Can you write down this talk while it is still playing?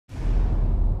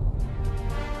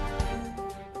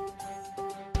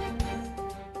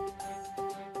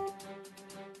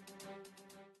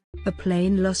a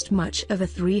plane lost much of a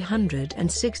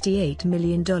 $368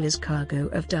 million cargo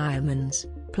of diamonds,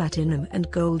 platinum and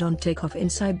gold on takeoff in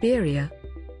Siberia.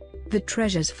 The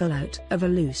treasures fell out of a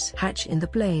loose hatch in the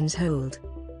plane's hold.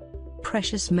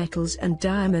 Precious metals and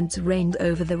diamonds rained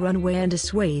over the runway and a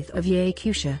swathe of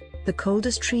Yakutia, the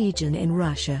coldest region in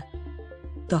Russia.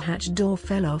 The hatch door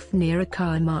fell off near a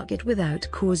car market without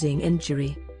causing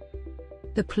injury.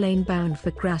 The plane bound for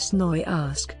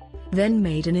Krasnoyarsk then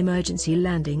made an emergency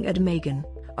landing at Magan,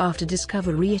 after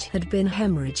discovery it had been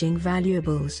hemorrhaging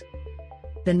valuables.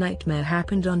 The nightmare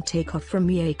happened on takeoff from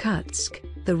Yakutsk,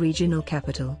 the regional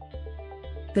capital.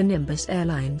 The Nimbus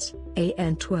Airlines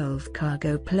AN-12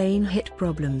 cargo plane hit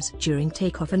problems during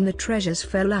takeoff and the treasures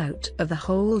fell out of the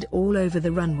hold all over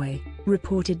the runway,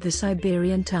 reported the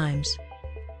Siberian Times.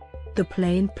 The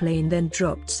plane then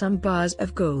dropped some bars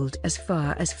of gold as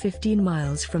far as 15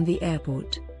 miles from the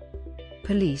airport.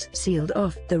 Police sealed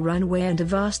off the runway and a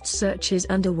vast search is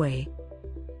underway.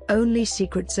 Only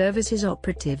Secret Services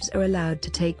operatives are allowed to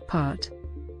take part.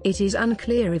 It is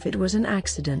unclear if it was an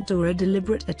accident or a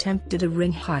deliberate attempt at a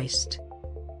ring heist.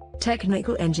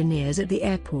 Technical engineers at the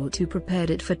airport who prepared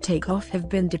it for takeoff have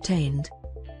been detained.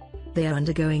 They are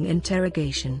undergoing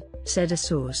interrogation, said a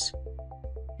source.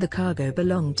 The cargo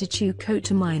belonged to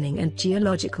Yakutia Mining and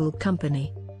Geological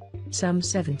Company. Some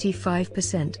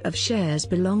 75% of shares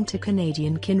belong to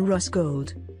Canadian Kinross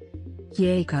Gold.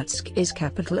 Yakutsk is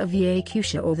capital of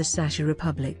Yakutia or the Sacha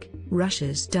Republic,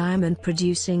 Russia's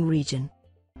diamond-producing region.